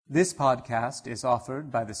This podcast is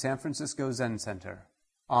offered by the San Francisco Zen Center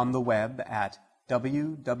on the web at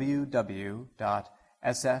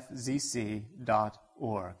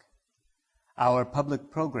www.sfzc.org. Our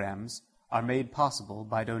public programs are made possible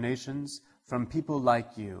by donations from people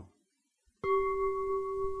like you.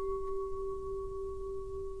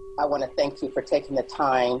 I want to thank you for taking the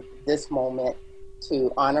time, this moment,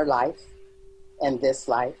 to honor life and this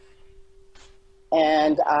life.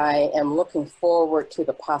 And I am looking forward to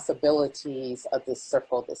the possibilities of this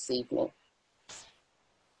circle this evening.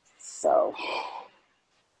 So,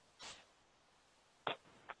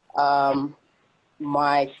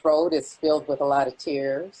 my throat is filled with a lot of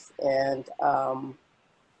tears and, of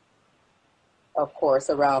course,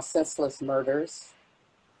 around senseless murders,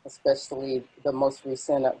 especially the most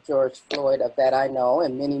recent of George Floyd, of that I know,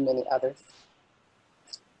 and many, many others.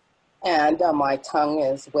 And my tongue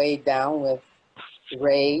is weighed down with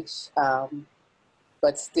rage,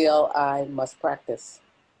 but still I must practice.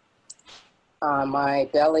 My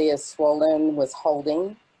belly is swollen with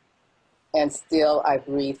holding, and still I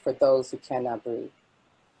breathe for those who cannot breathe.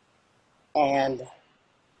 And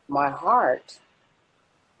my heart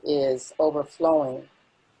is overflowing.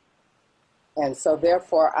 And so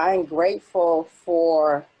therefore I'm grateful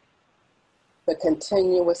for the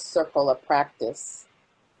continuous circle of practice,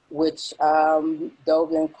 which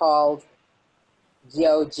Dogen called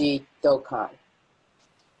Gyoji Dokan.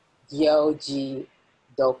 Gyoji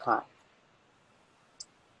Dokan.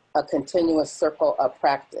 A continuous circle of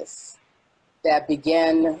practice that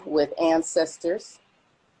began with ancestors,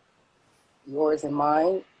 yours and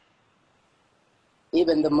mine.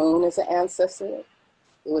 Even the moon is an ancestor.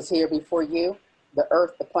 It was here before you. The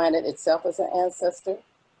earth, the planet itself is an ancestor.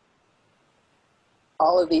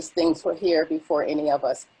 All of these things were here before any of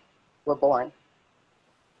us were born.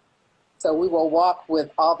 So we will walk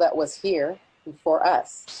with all that was here before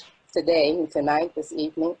us today, tonight, this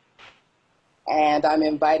evening. And I'm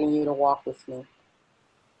inviting you to walk with me.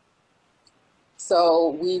 So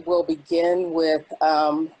we will begin with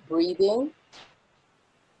breathing,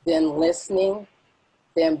 then listening,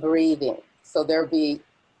 then breathing. So there's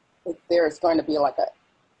going to be like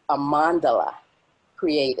a mandala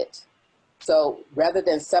created. So rather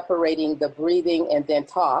than separating the breathing and then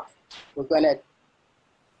talk, we're going to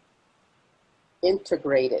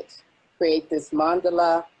integrate it, create this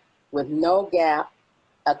mandala with no gap,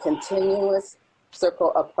 a continuous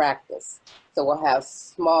circle of practice. So we'll have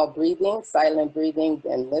small breathing, silent breathing,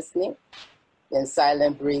 then listening, then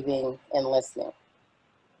silent breathing and listening.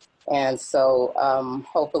 And so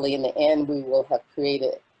hopefully in the end, we will have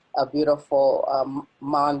created a beautiful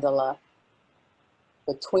mandala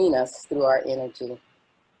between us through our energy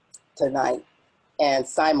tonight, and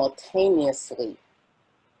simultaneously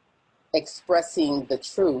expressing the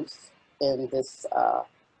truth in this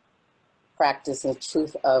practice and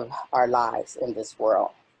truth of our lives in this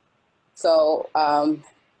world. So,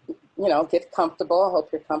 get comfortable. I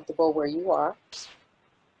hope you're comfortable where you are.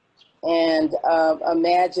 And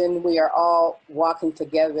imagine we are all walking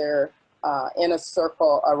together in a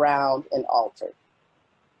circle around an altar.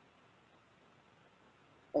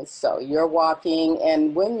 And so you're walking,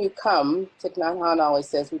 and when you come, Thich Nhat Hanh always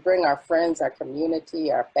says, we bring our friends, our community,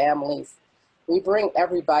 our families. We bring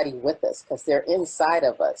everybody with us because they're inside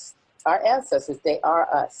of us. Our ancestors, they are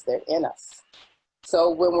us. They're in us. So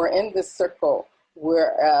when we're in this circle,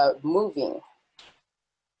 we're moving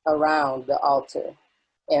around the altar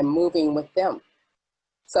and moving with them.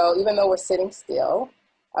 So even though we're sitting still,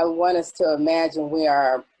 I want us to imagine we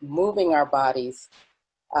are moving our bodies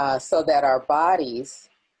so that our bodies,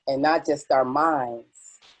 and not just our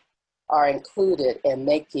minds, are included in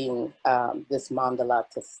making this mandala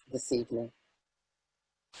this evening.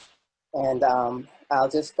 And I'll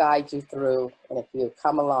just guide you through, and if you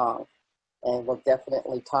come along, and we'll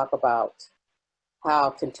definitely talk about how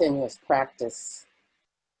continuous practice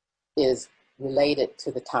is related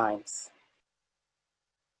to the times.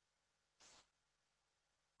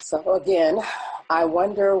 So again, I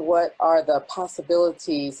wonder what are the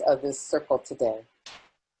possibilities of this circle today.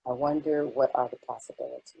 I wonder what are the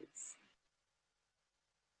possibilities.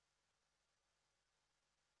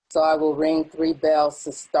 So I will ring 3 bells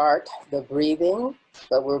to start the breathing,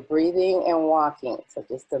 but we're breathing and walking, so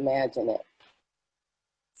just imagine it.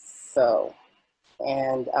 So,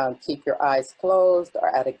 and keep your eyes closed or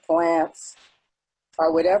at a glance,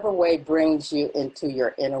 or whatever way brings you into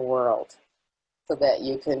your inner world, so that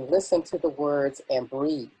you can listen to the words and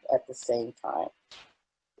breathe at the same time.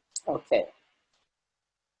 Okay.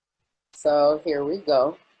 So here we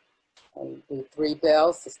go. And do 3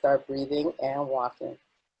 bells to start breathing and walking.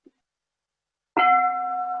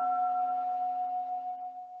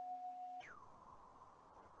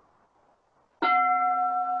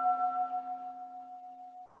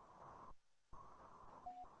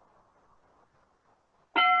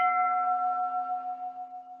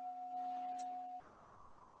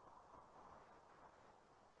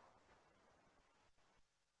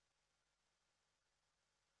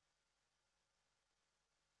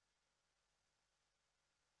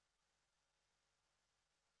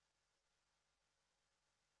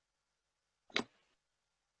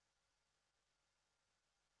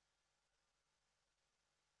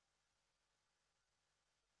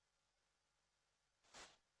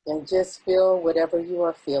 And just feel whatever you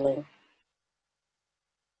are feeling.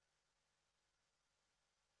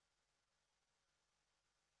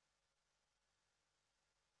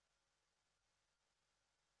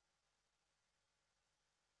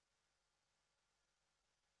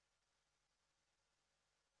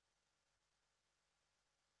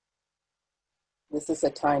 This is a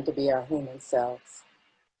time to be our human selves.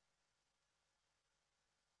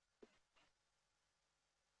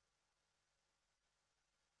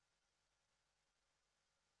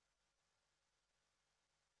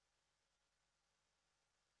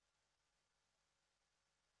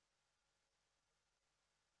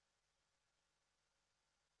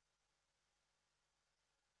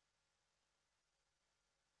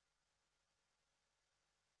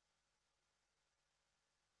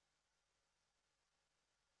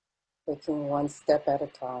 Taking one step at a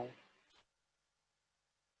time.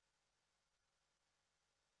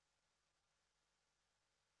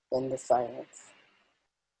 In the silence.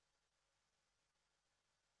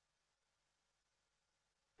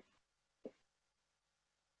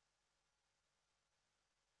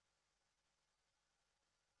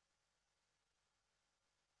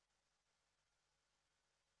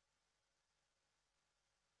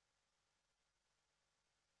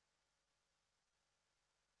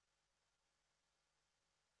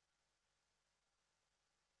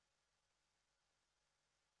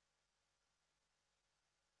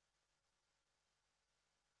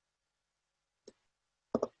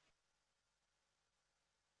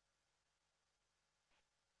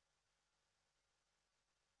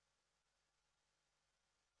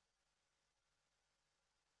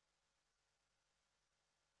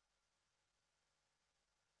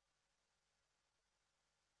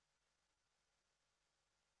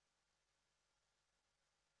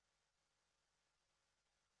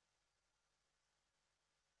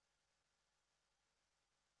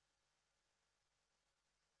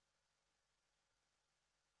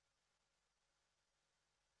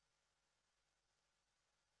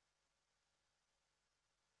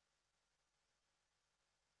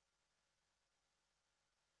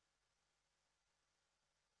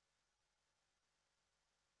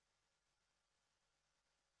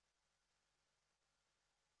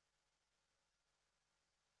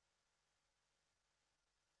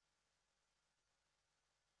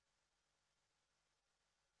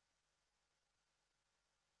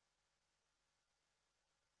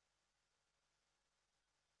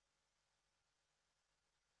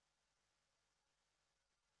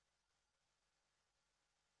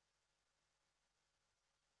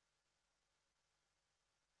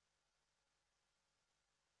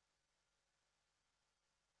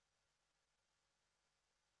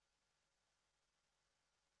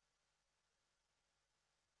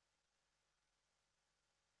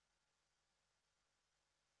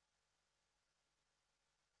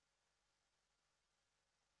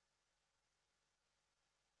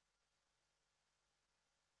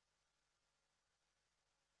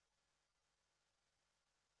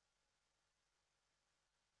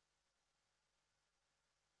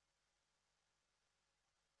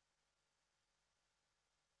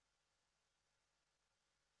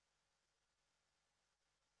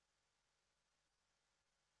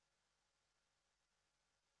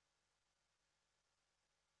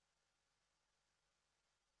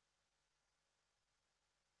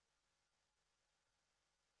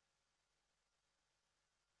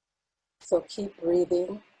 So keep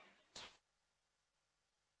breathing,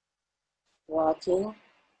 walking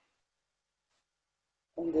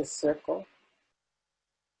in this circle.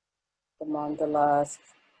 The mandalas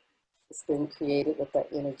has been created with that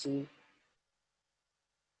energy,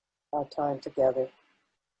 our time together.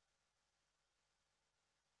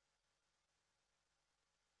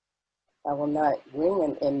 I will not ring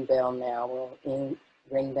an end bell now. We'll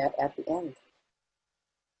ring that at the end.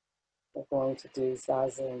 We're going to do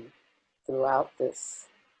zazen throughout this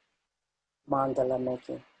mandala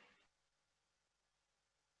making.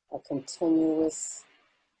 A continuous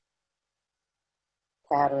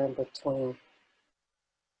pattern between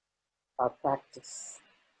our practice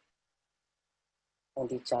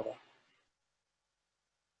and each other.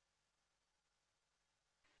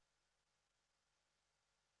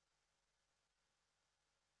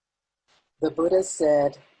 The Buddha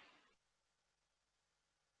said,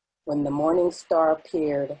 when the morning star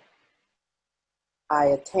appeared, I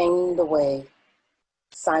attained the way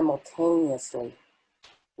simultaneously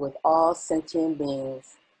with all sentient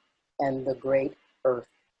beings and the great earth.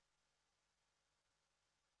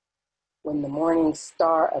 When the morning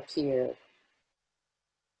star appeared,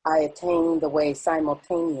 I attained the way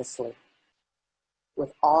simultaneously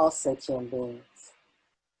with all sentient beings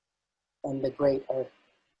and the great earth.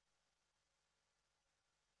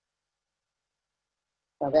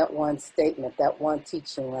 Now that one statement, that one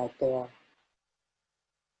teaching right there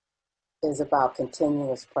is about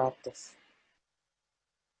continuous practice.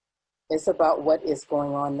 It's about what is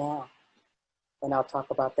going on now. And I'll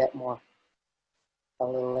talk about that more a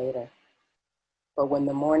little later. But when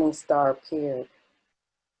the morning star appeared,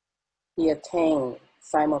 he attained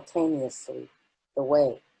simultaneously the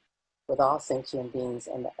way with all sentient beings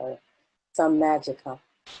and the earth. Some magic, huh?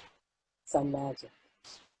 Some magic.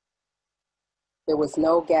 There was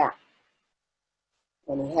no gap.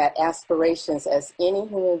 And he had aspirations as any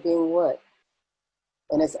human being would.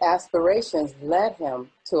 And his aspirations led him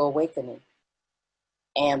to awakening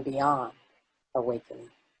and beyond awakening.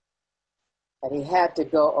 But he had to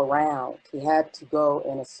go around. He had to go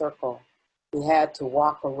in a circle. He had to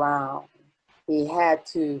walk around. He had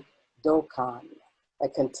to dokan, a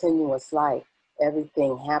continuous life,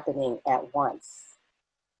 everything happening at once.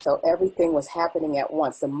 So everything was happening at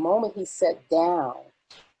once. The moment he sat down,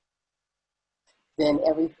 then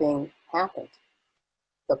everything happened.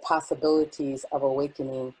 The possibilities of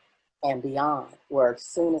awakening and beyond were as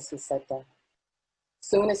soon as he sat down. As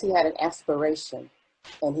soon as he had an aspiration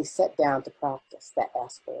and he sat down to practice that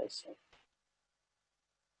aspiration.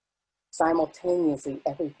 Simultaneously,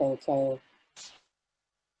 everything came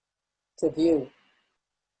to view.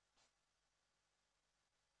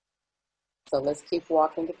 So let's keep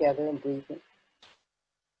walking together and breathing.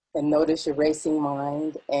 And notice your racing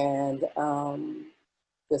mind and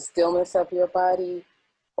the stillness of your body,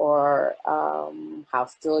 or how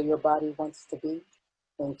still your body wants to be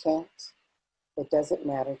and can't. It doesn't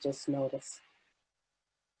matter, just notice.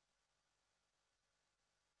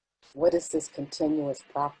 What is this continuous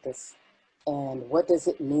practice and what does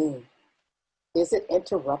it mean? Is it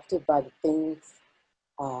interrupted by the things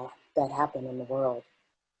that happen in the world?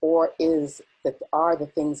 Or are the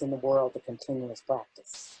things in the world the continuous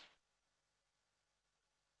practice?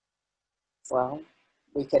 Well,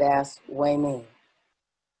 we could ask Wei Ming.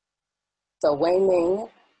 So Wei Ming,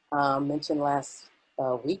 mentioned last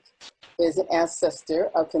week, is an ancestor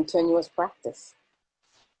of continuous practice,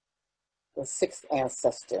 the sixth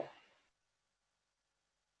ancestor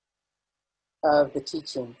of the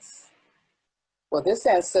teachings. Well, this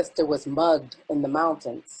ancestor was mugged in the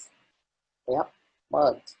mountains. Yep,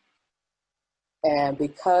 mugged. And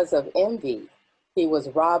because of envy, he was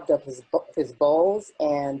robbed of his bowls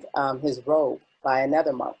and his robe by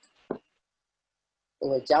another monk. They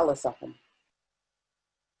were jealous of him.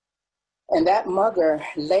 And that mugger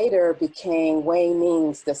later became Wei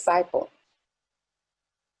Ming's disciple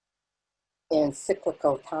in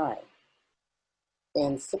cyclical time.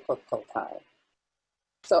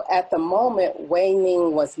 So at the moment Wei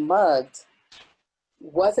Ming was mugged,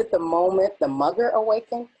 was it the moment the mugger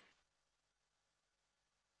awakened?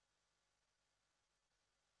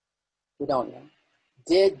 We don't know.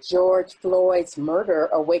 Did George Floyd's murder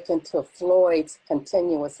awaken to Floyd's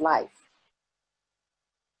continuous life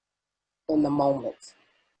in the moment?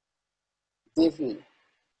 Did he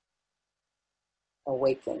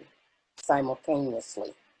awaken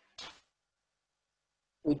simultaneously?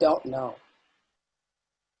 We don't know.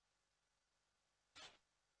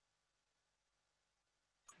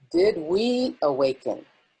 Did we awaken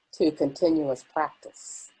to continuous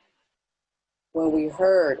practice when we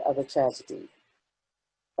heard of the tragedy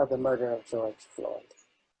of the murder of George Floyd?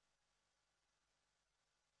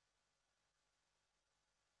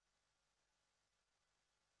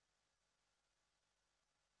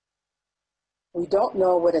 We don't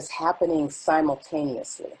know what is happening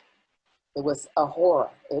simultaneously. It was a horror.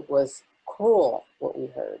 It was cruel what we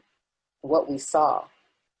heard, what we saw.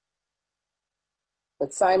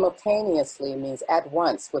 But simultaneously means at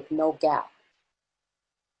once with no gap.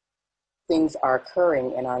 Things are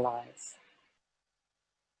occurring in our lives.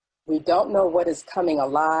 We don't know what is coming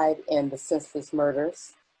alive in the senseless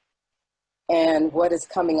murders and what is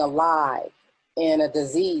coming alive in a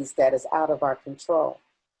disease that is out of our control.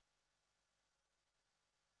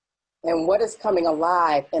 And what is coming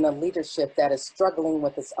alive in a leadership that is struggling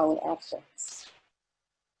with its own actions.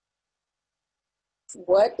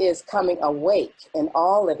 What is coming awake in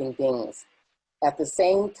all living beings at the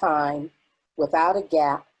same time without a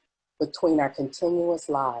gap between our continuous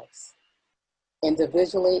lives,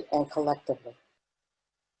 individually and collectively.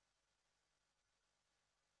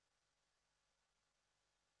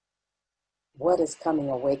 What is coming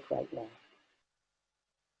awake right now?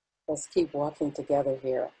 Let's keep walking together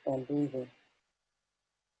here and breathing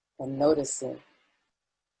and noticing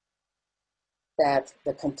that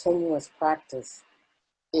the continuous practice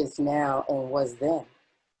is now and was then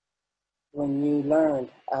when you learned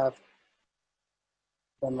of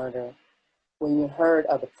the murder, when you heard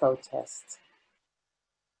of the protests.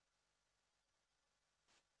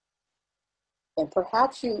 And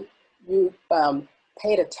perhaps you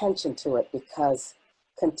paid attention to it because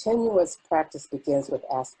continuous practice begins with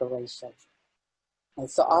aspiration. And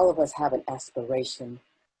so all of us have an aspiration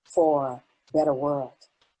for a better world,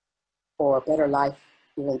 for a better life,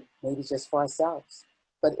 even maybe just for ourselves.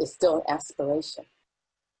 But it's still an aspiration.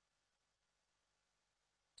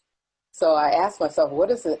 So I asked myself,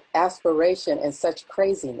 what is the aspiration in such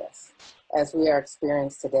craziness as we are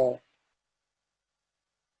experiencing today?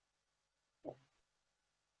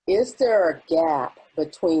 Is there a gap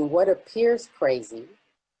between what appears crazy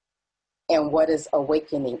and what is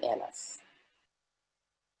awakening in us?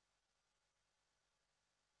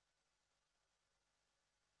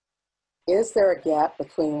 Is there a gap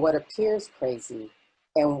between what appears crazy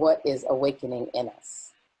and what is awakening in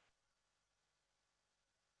us?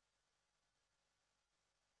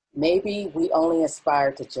 Maybe we only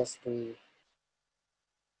aspire to just breathe.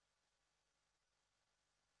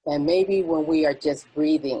 And maybe when we are just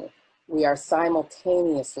breathing, we are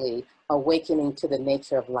simultaneously awakening to the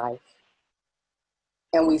nature of life.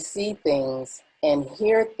 And we see things and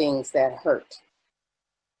hear things that hurt,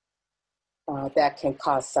 that can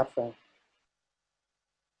cause suffering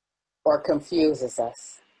or confuses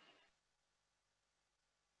us.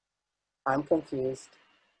 I'm confused.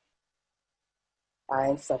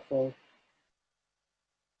 I'm suffering.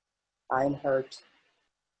 I'm hurt.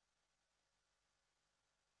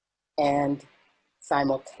 And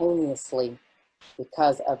simultaneously,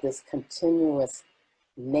 because of this continuous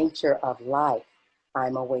nature of life,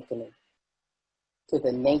 I'm awakening to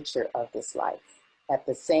the nature of this life at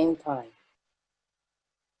the same time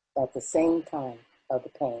of the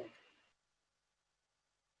pain.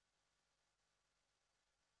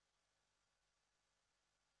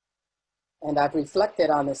 And I've reflected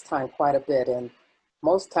on this time quite a bit, and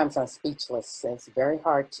most times I'm speechless. It's very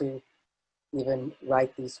hard to even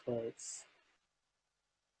write these words.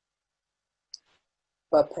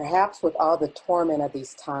 But perhaps with all the torment of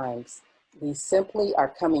these times, we simply are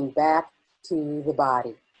coming back to the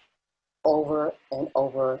body over and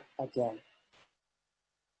over again.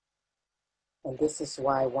 And this is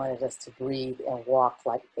why I wanted us to breathe and walk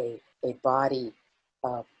like a body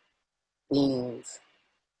of beings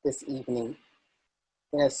this evening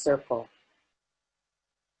in a circle,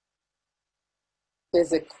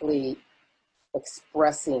 physically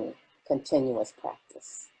expressing continuous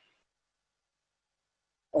practice.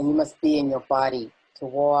 And you must be in your body to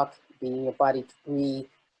walk, be in your body to breathe,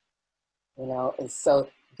 and so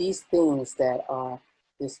these things that are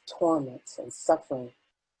this torment and suffering,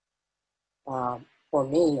 for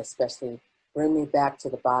me especially, bring me back to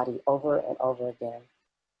the body over and over again.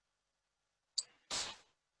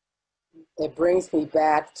 It brings me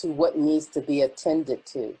back to what needs to be attended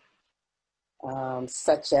to,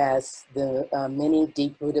 such as the many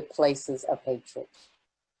deep-rooted places of hatred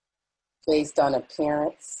based on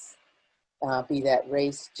appearance, be that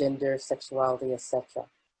race, gender, sexuality, etc.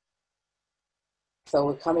 So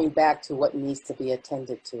we're coming back to what needs to be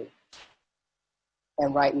attended to.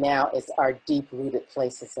 And right now it's our deep-rooted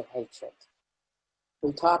places of hatred.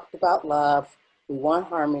 We talked about love, we want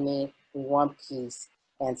harmony, we want peace,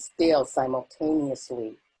 and still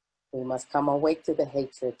simultaneously, we must come awake to the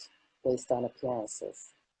hatred based on appearances.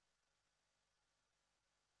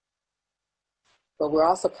 But we're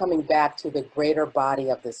also coming back to the greater body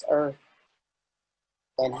of this earth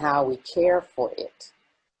and how we care for it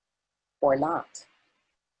or not.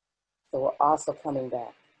 So we're also coming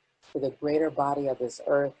back to the greater body of this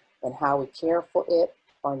earth and how we care for it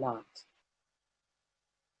or not.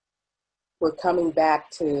 We're coming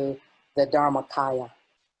back to the Dharmakaya,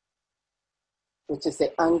 which is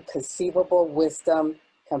the unconceivable wisdom,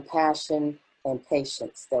 compassion, and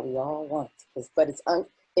patience that we all want. But it's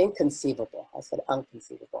inconceivable. I said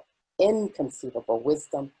unconceivable. Inconceivable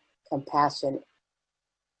wisdom, compassion,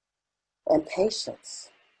 and patience.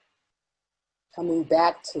 Coming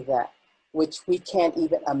back to that, which we can't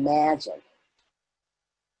even imagine.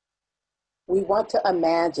 We want to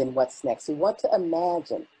imagine what's next. We want to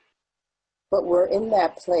imagine, but we're in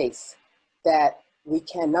that place that we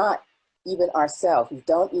cannot even ourselves, we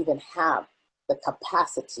don't even have the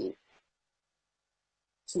capacity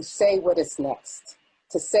to say what is next,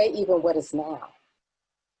 to say even what is now.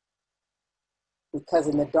 Because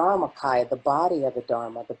in the Dharmakaya, the body of the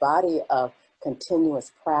Dharma, the body of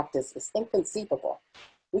continuous practice is inconceivable.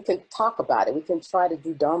 We can talk about it. We can try to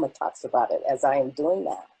do Dharma talks about it, as I am doing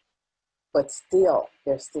now. But still,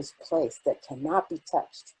 there's this place that cannot be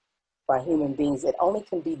touched by human beings. It only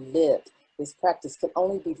can be lived. This practice can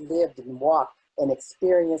only be lived and walked and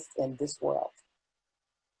experienced in this world.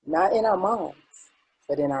 Not in our minds,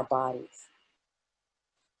 but in our bodies.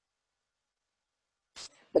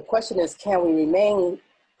 The question is, can we remain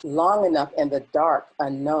long enough in the dark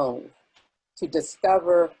unknown to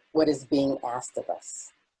discover what is being asked of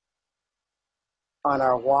us on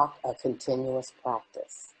our walk of continuous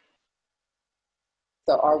practice?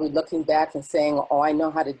 So are we looking back and saying, oh, I know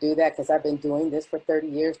how to do that because I've been doing this for 30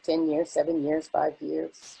 years, 10 years, 7 years, 5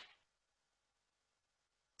 years?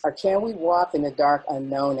 Or can we walk in the dark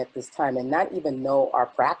unknown at this time and not even know our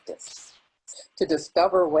practice to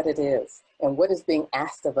discover what it is and what is being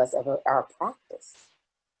asked of us of our practice?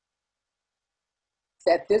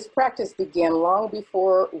 That this practice began long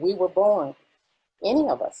before we were born, any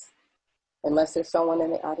of us, unless there's someone in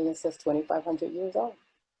the audience that's 2,500 years old.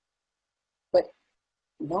 But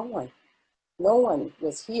no one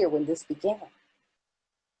was here when this began.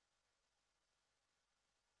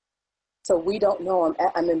 So we don't know.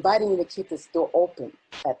 I'm inviting you to keep this door open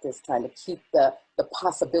at this time, to keep the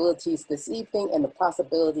possibilities this evening and the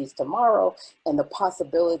possibilities tomorrow and the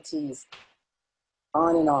possibilities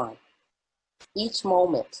on and on. Each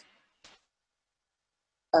moment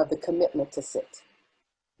of the commitment to sit.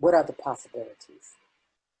 What are the possibilities?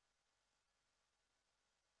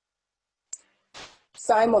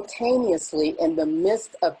 Simultaneously, in the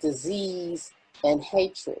midst of disease and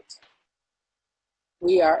hatred,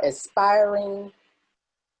 we are aspiring,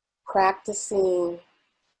 practicing,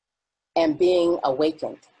 and being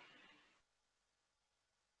awakened.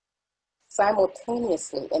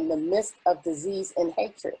 Simultaneously, in the midst of disease and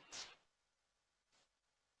hatred,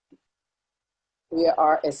 we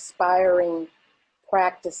are aspiring,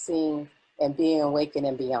 practicing, and being awakened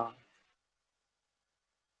and beyond.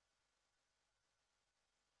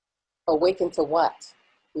 Awakened to what?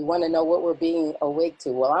 We want to know what we're being awake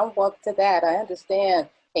to. Well, I'm woke to that. I understand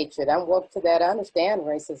hatred. I'm woke to that. I understand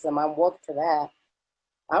racism. I'm woke to that.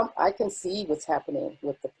 I can see what's happening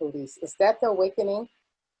with the police. Is that the awakening?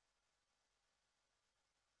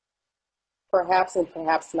 Perhaps and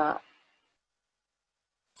perhaps not.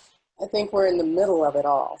 I think we're in the middle of it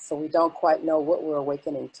all, so we don't quite know what we're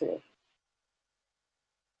awakening to.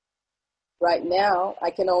 Right now, I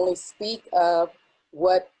can only speak of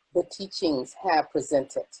what the teachings have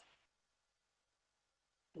presented.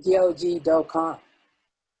 Gyoji Dokkan.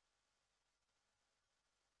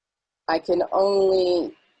 I can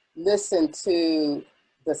only listen to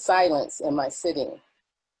the silence in my sitting.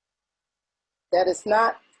 That is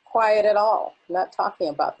not quiet at all. I'm not talking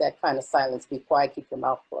about that kind of silence. Be quiet, keep your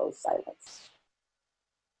mouth closed silence.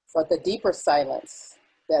 But the deeper silence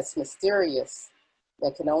that's mysterious,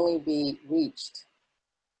 that can only be reached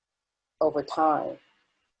over time.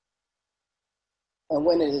 And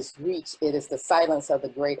when it is reached, it is the silence of the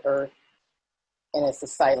great earth, and it's the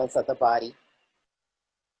silence of the body.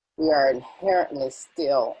 We are inherently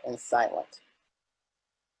still and silent.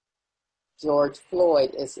 George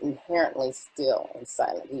Floyd is inherently still and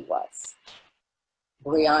silent. He was.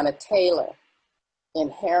 Breonna Taylor,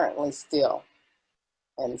 inherently still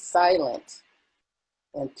and silent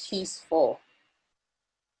and peaceful.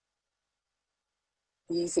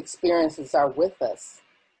 These experiences are with us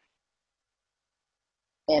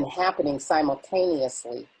and happening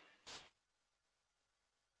simultaneously.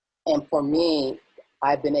 And for me,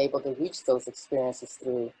 I've been able to reach those experiences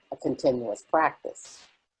through a continuous practice.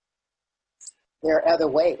 There are other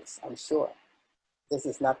ways, I'm sure. This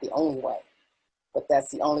is not the only way, but that's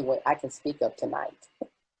the only way I can speak of tonight,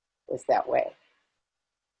 is that way.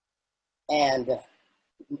 And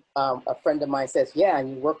a friend of mine says, yeah, and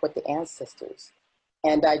you work with the ancestors.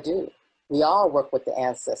 And I do. We all work with the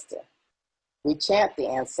ancestor. We chant the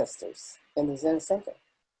ancestors in the Zen Center.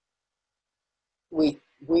 We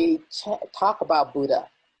talk about Buddha,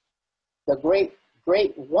 the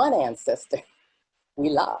great one ancestor we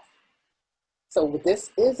love. So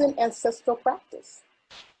this is an ancestral practice.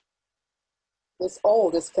 It's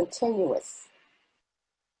old, it's continuous.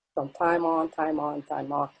 From time on, time on,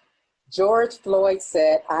 time on. George Floyd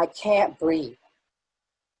said, I can't breathe.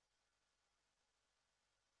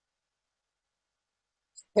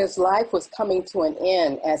 His life was coming to an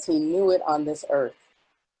end as he knew it on this earth.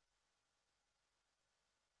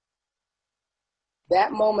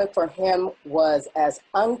 That moment for him was as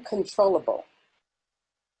uncontrollable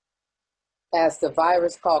as the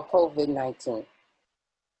virus called COVID-19.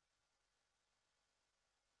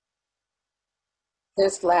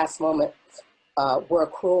 His last moment were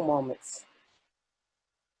cruel moments.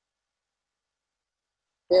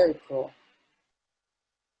 Very cruel.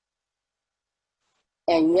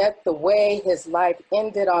 And yet the way his life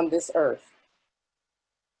ended on this earth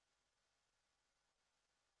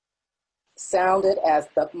sounded as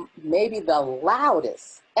maybe the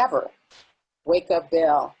loudest ever wake-up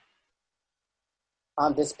bell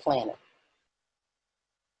on this planet.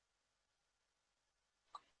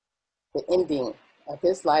 The ending of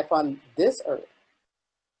his life on this earth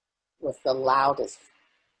was the loudest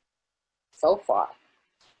so far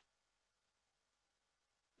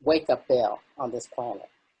wake-up bell on this planet.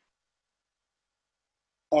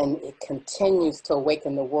 And it continues to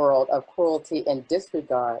awaken the world of cruelty and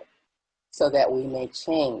disregard so that we may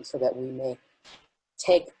change, so that we may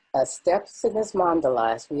take steps in this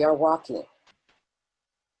mandala as we are walking.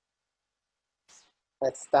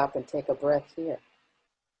 Let's stop and take a breath here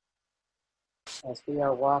as we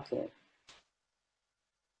are walking.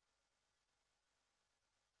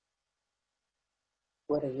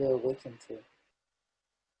 What are you awakened to?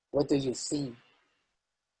 What do you see?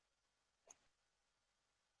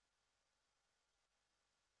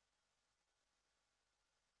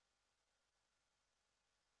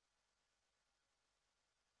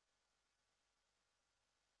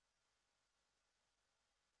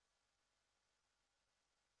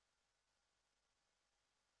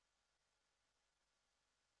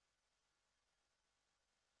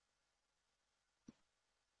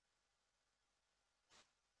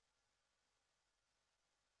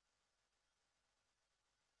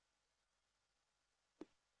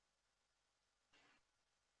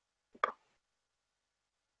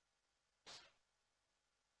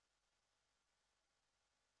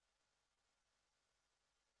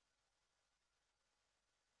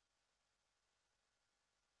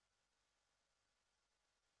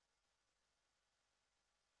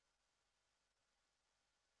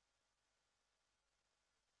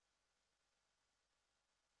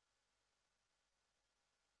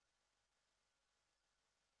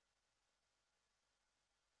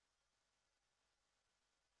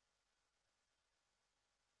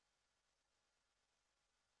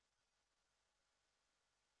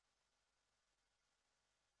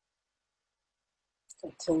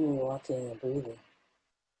 Continue walking and breathing.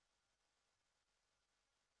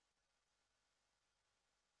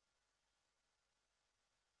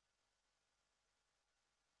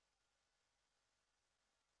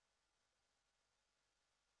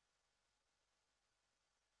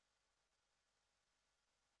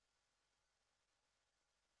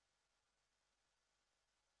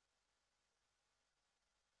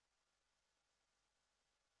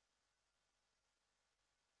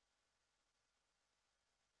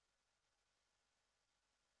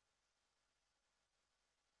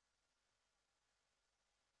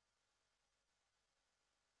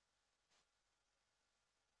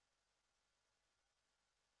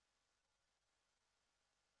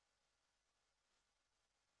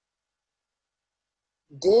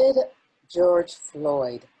 Did George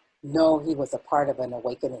Floyd know he was a part of an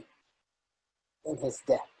awakening in his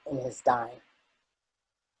death, in his dying?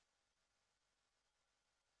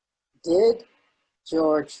 Did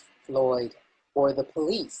George Floyd or the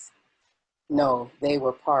police know they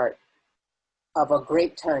were part of a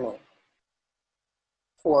great turning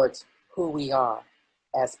towards who we are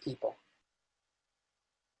as people?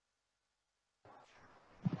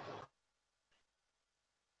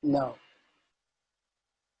 No.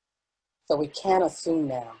 So we can't assume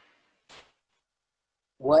now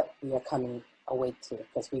what we are coming awake to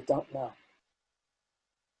because we don't know.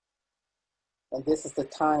 And this is the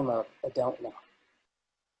time of the don't know.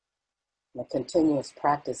 And the continuous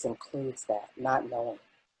practice includes that, not knowing,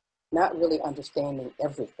 not really understanding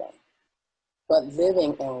everything, but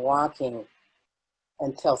living and walking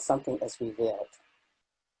until something is revealed.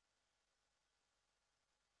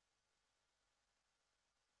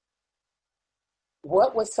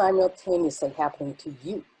 What was simultaneously happening to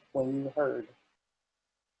you when you heard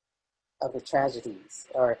of the tragedies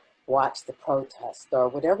or watched the protest or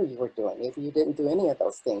whatever you were doing? If you didn't do any of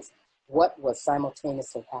those things, what was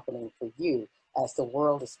simultaneously happening for you as the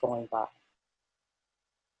world is going by?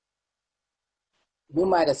 You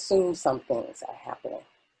might assume some things are happening.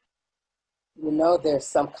 You know there's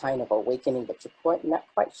some kind of awakening, but you're not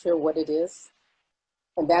quite sure what it is.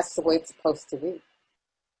 And that's the way it's supposed to be.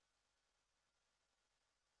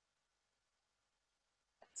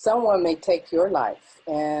 Someone may take your life,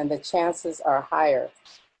 and the chances are higher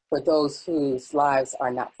for those whose lives are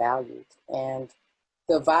not valued. And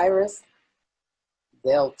the virus,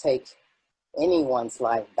 they'll take anyone's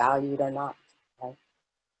life, valued or not. Right?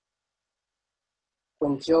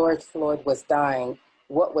 When George Floyd was dying,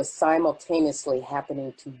 what was simultaneously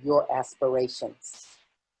happening to your aspirations?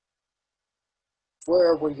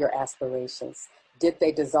 Where were your aspirations? Did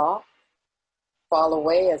they dissolve, fall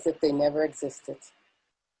away as if they never existed?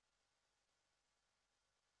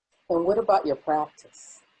 And what about your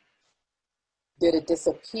practice? Did it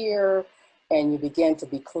disappear and you began to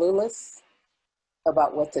be clueless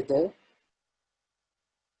about what to do?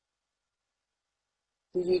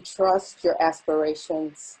 Do you trust your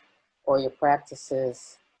aspirations or your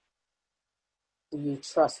practices? Do you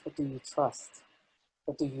trust? What do you trust?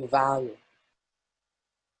 What do you value?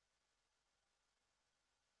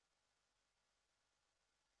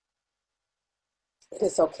 It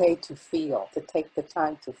is okay to feel, to take the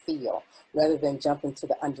time to feel, rather than jumping to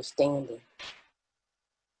the understanding,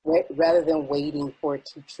 rather than waiting for a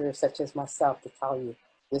teacher such as myself to tell you,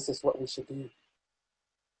 this is what we should do.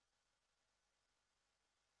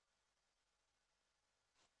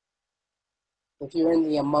 If you're in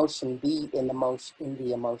the emotion, be in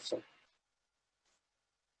the emotion.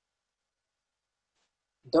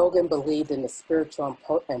 Dogen believed in the spiritual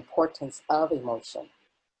importance of emotion.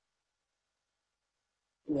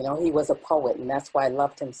 You know, he was a poet, and that's why I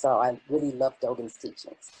loved him so. I really loved Dogen's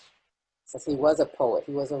teachings. Since he was a poet,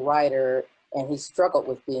 he was a writer, and he struggled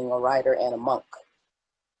with being a writer and a monk.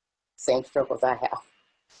 Same struggles I have.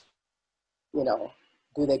 You know,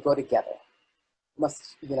 do they go together?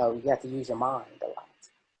 You have to use your mind a lot.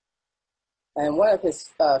 And one of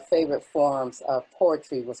his favorite forms of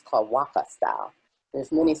poetry was called waka style.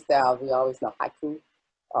 There's many styles. We always know haiku,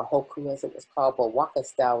 or hoku as it was called, but waka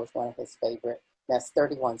style was one of his favorite. That's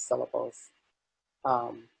 31 syllables.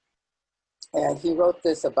 And he wrote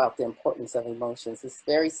this about the importance of emotions. It's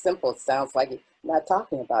very simple. It sounds like he's not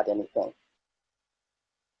talking about anything.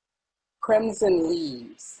 Crimson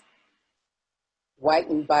leaves,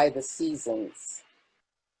 whitened by the seasons,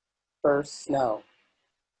 first snow.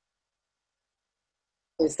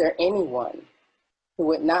 Is there anyone who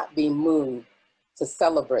would not be moved to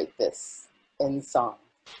celebrate this in song?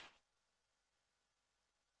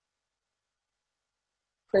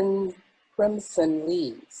 Crimson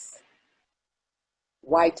leaves,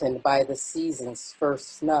 whitened by the season's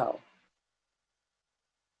first snow.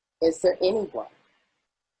 Is there anyone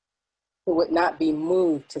who would not be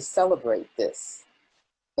moved to celebrate this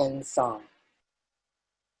in song?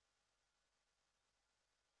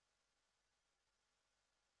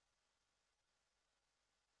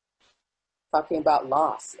 Talking about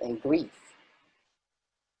loss and grief.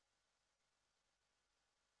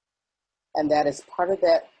 And that is part of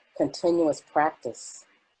that continuous practice.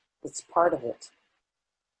 It's part of it.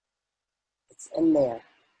 It's in there.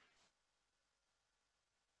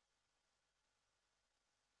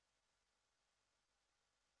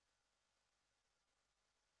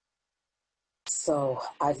 So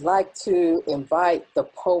I'd like to invite the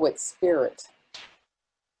poet spirit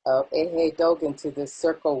of Ehe Dogen to this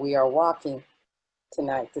circle we are walking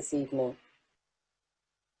tonight, this evening.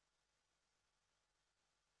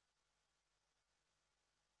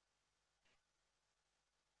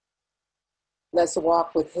 Let's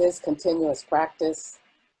walk with his continuous practice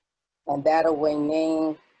and that of Wei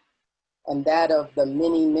Ning and that of the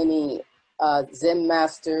many Zen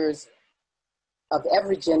masters of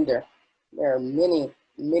every gender. There are many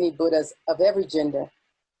Buddhas of every gender.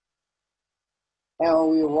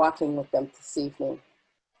 And we were walking with them this evening.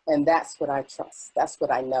 And that's what I trust. That's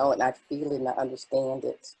what I know, and I feel it and I understand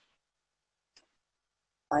it.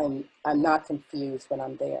 I'm not confused when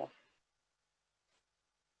I'm there.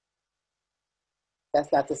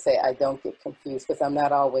 That's not to say I don't get confused, because I'm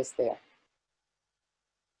not always there.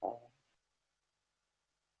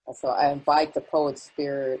 And so I invite the poet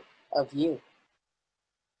spirit of you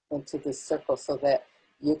into this circle so that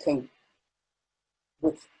you can,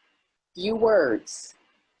 with few words,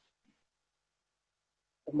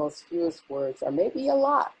 the most fewest words, or maybe a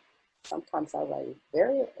lot. Sometimes I write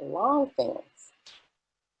very long things.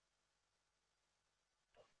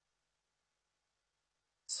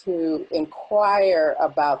 To inquire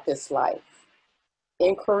about this life.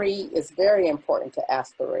 Inquiry is very important to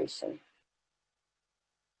aspiration.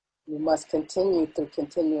 You must continue through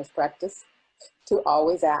continuous practice to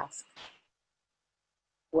always ask,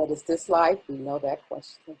 what is this life? We know that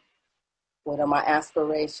question. What are my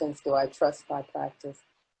aspirations? Do I trust my practice?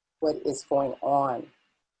 What is going on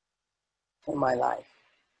in my life?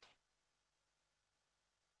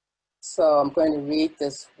 So I'm going to read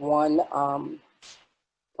this one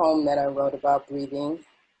poem that I wrote about breathing.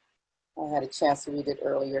 I had a chance to read it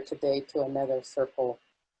earlier today to another circle.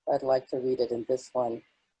 I'd like to read it in this one.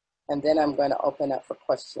 And then I'm going to open up for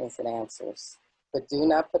questions and answers. But do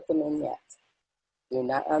not put them in yet. Do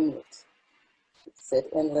not unmute. Sit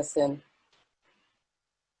and listen.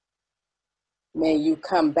 May you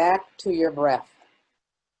come back to your breath.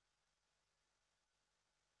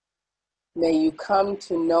 May you come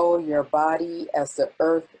to know your body as the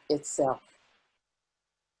earth itself.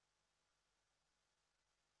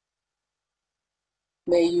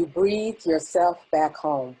 May you breathe yourself back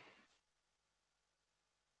home.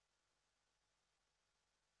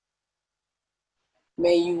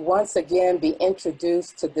 May you once again be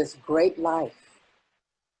introduced to this great life.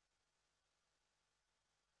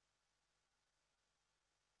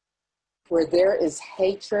 Where there is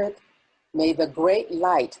hatred, may the great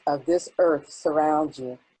light of this earth surround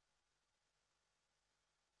you.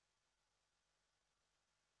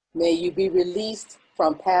 May you be released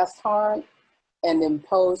from past harm and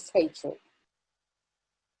imposed hatred.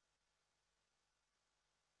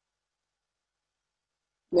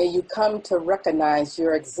 May you come to recognize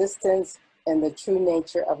your existence and the true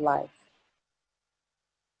nature of life.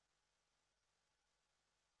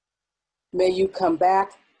 May you come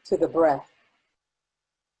back to the breath,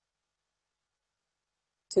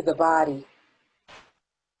 to the body,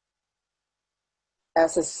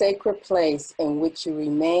 as a sacred place in which you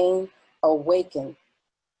remain awakened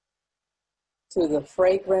to the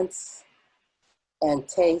fragrance and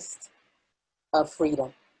taste of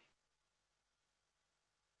freedom.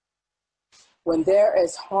 When there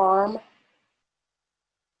is harm,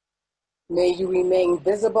 may you remain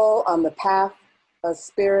visible on the path of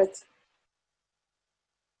spirit,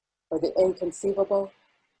 for the inconceivable,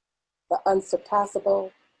 the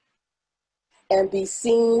unsurpassable, and be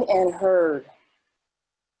seen and heard.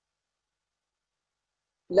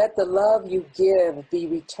 Let the love you give be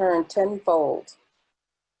returned tenfold.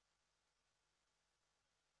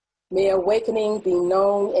 May awakening be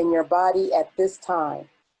known in your body at this time.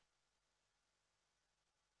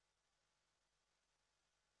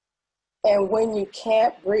 And when you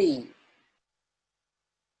can't breathe,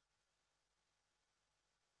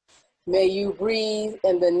 may you breathe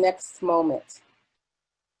in the next moment.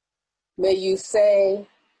 May you say,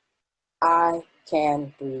 I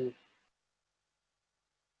can breathe.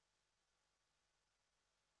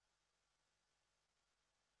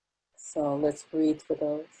 So let's breathe for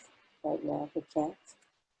those right now who can't.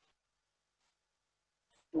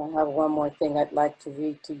 And I have one more thing I'd like to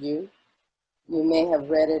read to you. You may have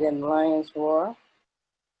read it in Lion's Roar,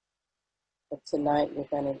 but tonight you're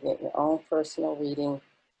going to get your own personal reading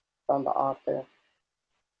from the author.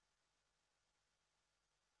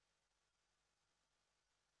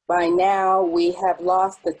 By now, we have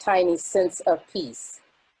lost the tiny sense of peace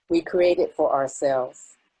we created for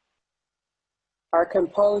ourselves. Our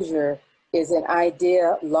composure is an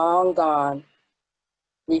idea long gone,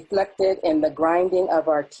 reflected in the grinding of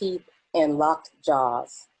our teeth and locked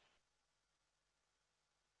jaws.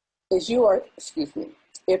 If you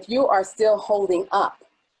are still holding up,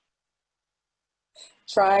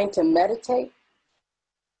 trying to meditate,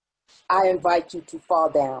 I invite you to fall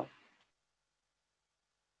down.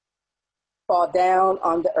 Fall down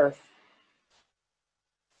on the earth.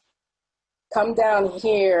 Come down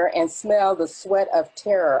here and smell the sweat of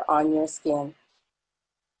terror on your skin,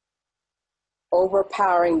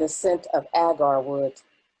 overpowering the scent of agar wood.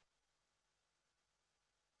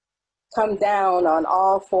 Come down on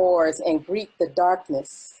all fours and greet the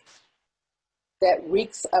darkness that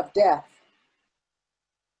reeks of death,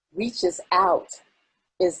 reaches out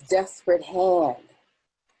its desperate hand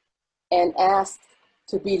and asks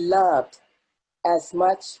to be loved as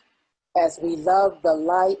much as we love the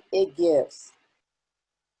light it gives.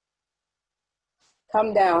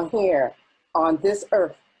 Come down here on this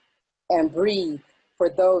earth and breathe for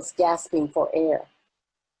those gasping for air.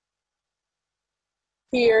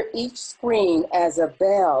 Hear each scream as a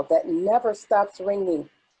bell that never stops ringing.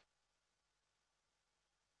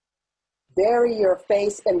 Bury your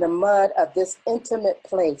face in the mud of this intimate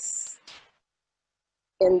place,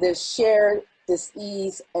 in this shared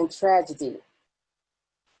dis-ease and tragedy.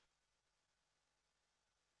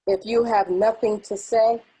 If you have nothing to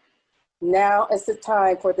say, now is the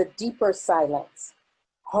time for the deeper silence,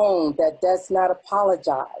 home that does not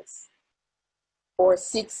apologize or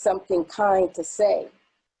seek something kind to say.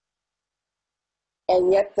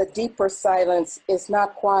 And yet the deeper silence is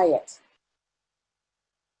not quiet.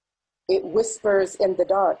 It whispers in the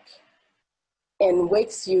dark and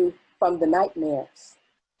wakes you from the nightmares.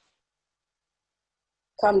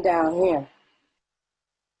 Come down here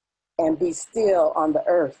and be still on the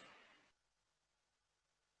earth.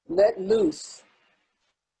 Let loose,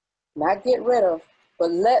 not get rid of,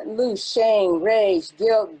 but let loose shame, rage,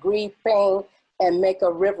 guilt, grief, pain, and make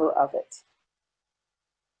a river of it.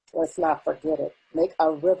 Let's not forget it. Make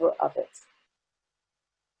a river of it.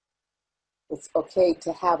 It's okay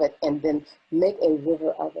to have it and then make a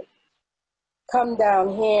river of it. Come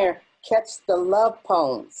down here, catch the love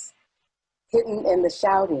poems hidden in the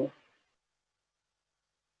shouting.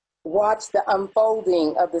 Watch the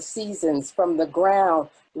unfolding of the seasons from the ground,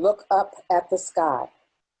 look up at the sky.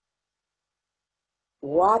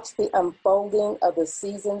 Watch the unfolding of the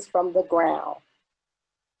seasons from the ground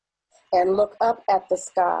and look up at the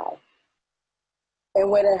sky. And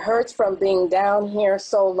when it hurts from being down here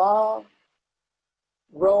so long,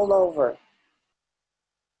 roll over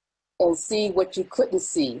and see what you couldn't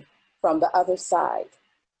see from the other side.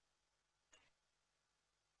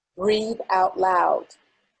 Breathe out loud.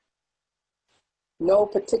 No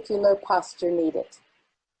particular posture needed.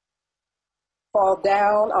 Fall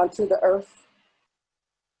down onto the earth.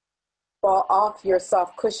 Fall off your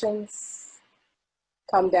soft cushions.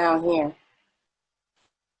 Come down here.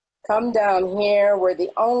 Come down here where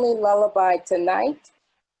the only lullaby tonight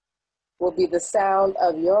will be the sound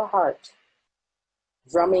of your heart,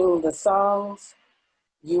 drumming the songs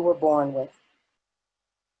you were born with.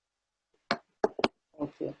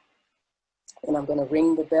 Thank you. And I'm going to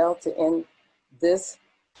ring the bell to end this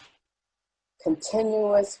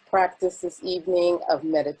continuous practice this evening of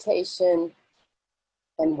meditation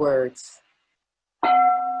and words.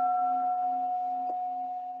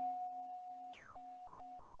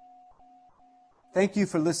 Thank you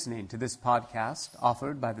for listening to this podcast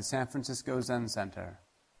offered by the San Francisco Zen Center.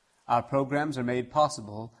 Our programs are made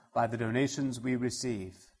possible by the donations we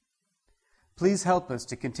receive. Please help us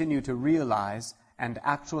to continue to realize and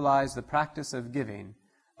actualize the practice of giving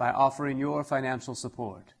by offering your financial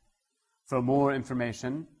support. For more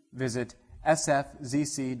information, visit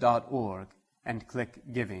sfzc.org and click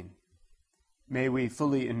Giving. May we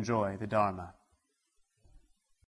fully enjoy the Dharma.